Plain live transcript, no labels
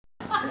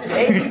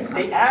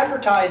they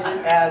advertise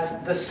it as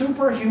the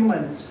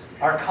superhumans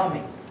are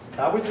coming.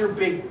 That was their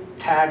big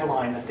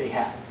tagline that they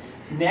had.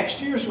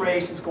 Next year's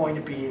race is going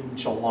to be in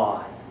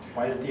July,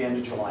 right at the end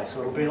of July.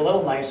 So it'll be a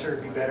little nicer,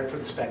 it'll be better for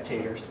the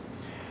spectators.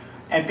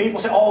 And people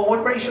say, oh,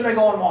 what race should I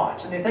go and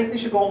watch? And they think they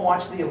should go and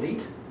watch the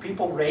elite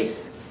people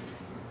race.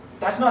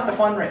 That's not the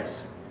fun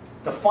race.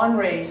 The fun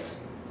race,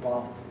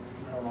 well,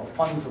 I don't know if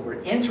fun's the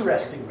word,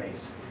 interesting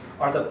race,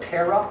 are the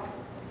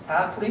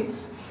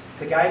para-athletes,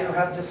 the guys who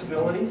have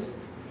disabilities.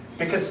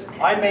 Because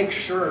I make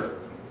sure,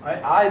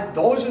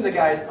 those are the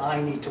guys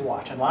I need to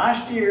watch. And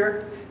last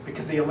year,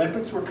 because the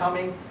Olympics were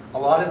coming, a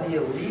lot of the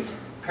elite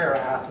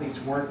para-athletes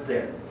weren't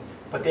there.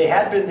 But they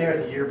had been there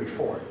the year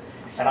before.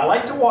 And I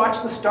like to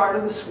watch the start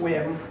of the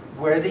swim,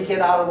 where they get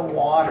out of the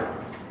water.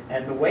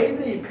 And the way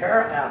the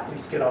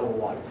para-athletes get out of the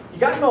water, you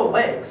got no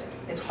legs,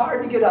 it's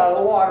hard to get out of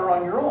the water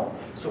on your own.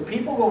 So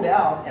people go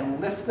down and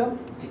lift them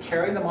to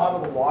carry them out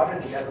of the water,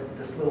 and they have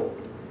this little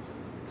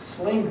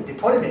sling that they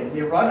put them in, and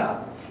they run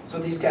up, so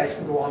these guys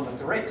can go on with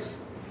the race.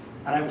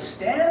 And I was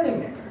standing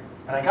there,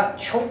 and I got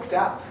choked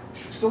up.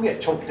 I still get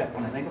choked up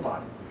when I think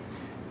about it.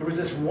 There was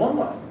this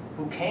woman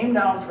who came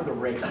down for the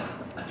race.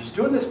 She's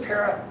doing this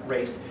para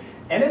race,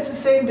 and it's the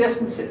same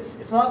distances.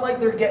 It's not like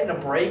they're getting a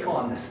break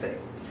on this thing.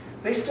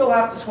 They still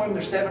have to swim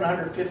their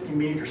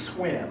 750-meter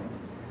swim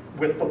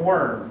with the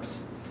worms.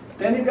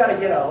 Then they've got to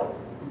get out,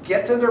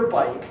 get to their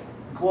bike,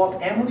 go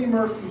up Emily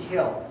Murphy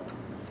Hill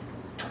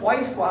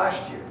twice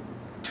last year.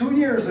 2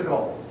 years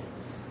ago,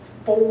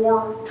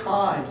 4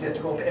 times you had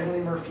to go up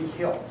Emily Murphy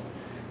Hill.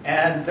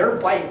 And their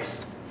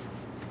bikes,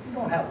 you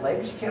don't have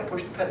legs, you can't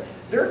push the pedal.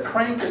 They're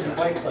cranking their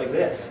bikes like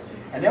this.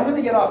 And then when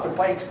they get off their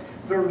bikes,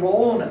 they're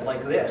rolling it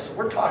like this. So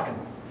we're talking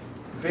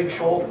big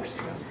shoulders.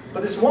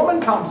 But this woman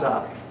comes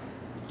up,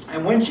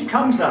 and when she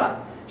comes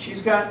up,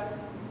 she's got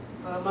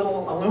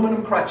little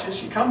aluminum crutches.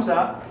 She comes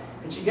up,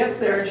 and she gets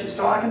there, and she's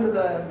talking to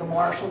the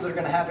marshals that are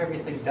going to have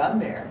everything done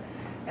there.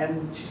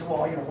 And she said,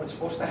 well, you know, what's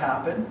supposed to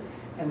happen?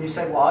 And they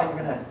said, well,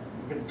 we're going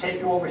to take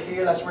you over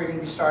here. That's where you're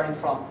going to be starting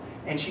from.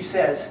 And she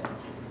says,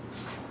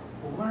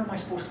 well, where am I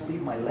supposed to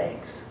leave my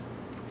legs?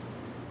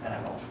 And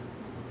I go,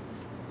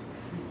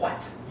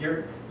 what?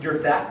 You're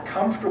that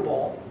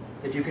comfortable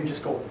that you can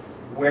just go,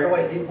 where do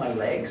I leave my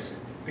legs?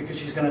 Because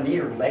she's going to need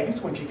her legs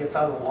when she gets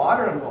out of the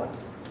water. And I'm going,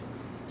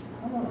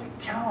 holy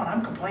cow, and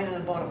I'm complaining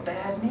about a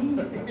bad knee.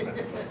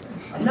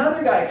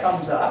 Another guy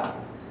comes up.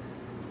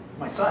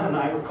 My son and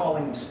I were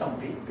calling him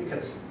Stumpy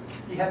because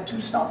he had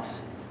 2 stumps.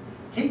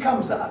 He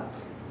comes up,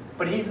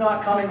 but he's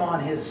not coming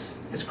on his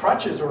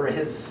crutches or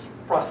his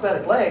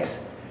prosthetic legs.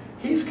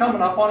 He's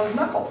coming up on his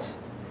knuckles.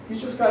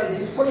 He's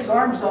put his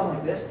arms down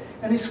like this,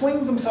 and he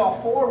swings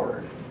himself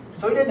forward.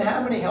 So he didn't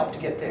have any help to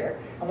get there.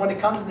 And when it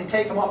comes and they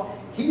take him up,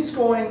 he's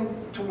going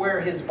to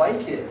where his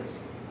bike is,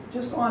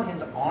 just on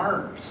his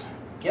arms.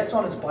 Gets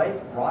on his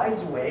bike,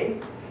 rides away.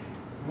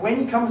 When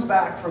he comes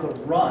back for the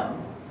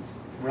run, his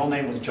real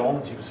name was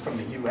Jones, he was from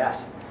the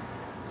US.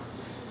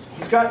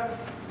 He's got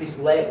these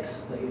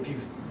legs. Like if you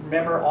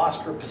remember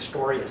Oscar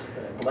Pistorius,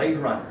 the Blade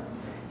Runner,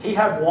 he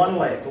had 1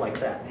 leg like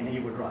that and he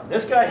would run.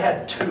 This guy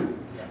had 2,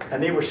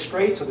 and they were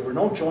straight, so there were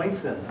no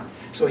joints in them.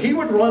 So he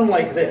would run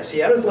like this. He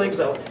had his legs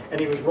out, and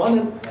he was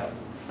running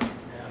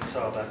I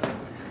saw that.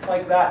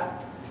 like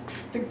that.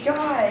 The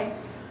guy,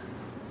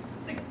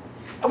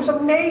 it was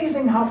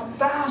amazing how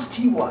fast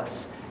he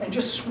was, and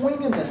just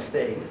swinging this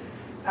thing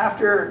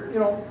after, you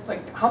know,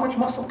 like how much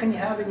muscle can you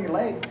have in your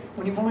leg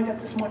when you've only got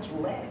this much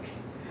leg?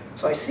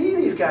 So I see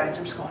these guys,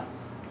 they're just going,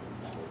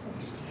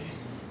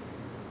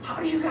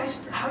 how do you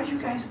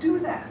guys do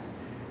that?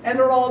 And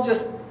they're all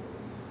just,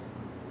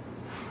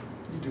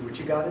 you do what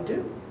you got to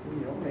do.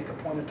 You know, make a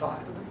point of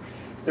talking to them.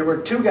 There were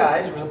 2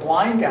 guys. There was a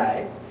blind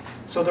guy.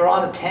 So they're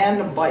on a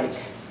tandem bike.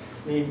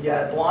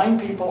 The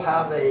blind people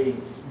have a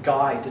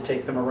guide to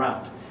take them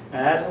around.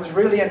 And that was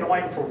really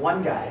annoying for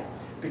one guy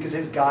because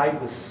his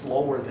guide was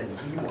slower than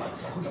he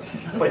was.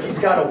 But he's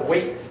got to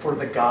wait for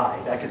the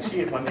guide. I could see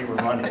it when they were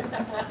running.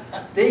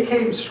 They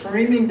came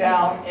screaming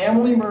down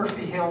Emily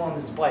Murphy Hill on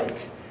his bike.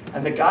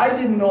 And the guy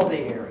didn't know the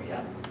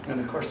area. And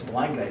of course the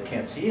blind guy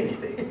can't see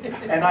anything.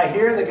 And I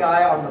hear the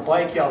guy on the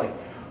bike yelling,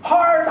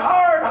 hard,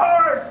 hard,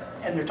 hard!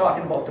 And they're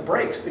talking about the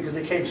brakes because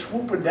they came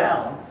swooping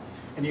down,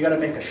 and you got to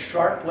make a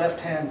sharp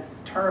left-hand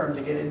turn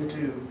to get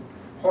into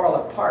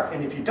Hawrelak Park.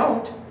 And if you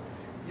don't,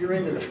 you're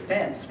into the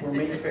fence where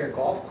Mayfair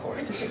Golf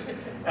Course is.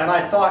 And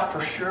I thought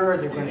for sure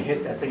they were going to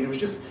hit that thing. It was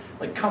just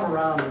like come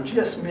around and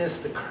just miss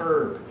the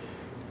curb.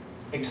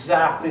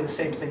 Exactly the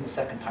same thing the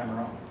second time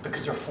around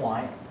because they're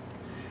flying.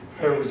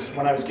 There was,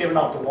 when I was giving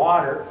out the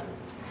water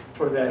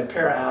for the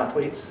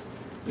para-athletes,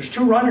 there's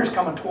 2 runners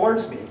coming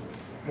towards me.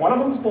 One of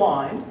them's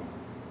blind,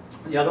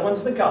 the other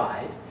one's the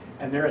guide,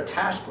 and they're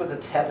attached with a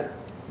tether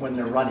when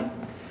they're running.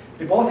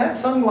 They both had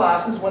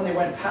sunglasses when they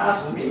went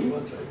past me.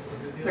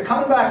 They're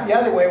coming back the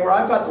other way where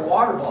I've got the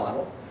water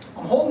bottle.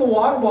 I'm holding the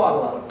water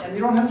bottle out, and they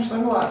don't have their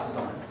sunglasses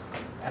on.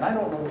 And I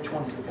don't know which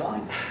one's the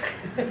blind.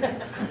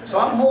 So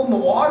I'm holding the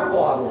water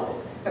bottle out.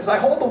 As I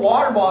hold the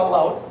water bottle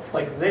out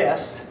like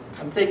this,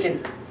 I'm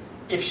thinking,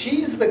 if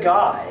she's the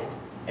guide,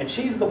 and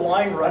she's the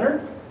blind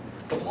runner,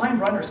 the blind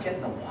runner's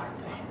getting the water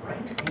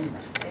right in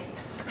the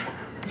face.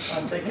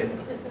 I'm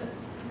thinking,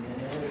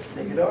 let's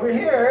take it over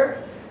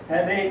here.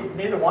 And they,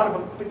 neither one of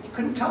them, but you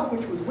couldn't tell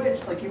which was which.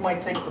 Like you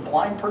might think the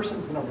blind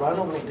person's gonna run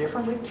a little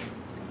differently.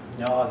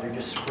 No, they're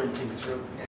just sprinting through.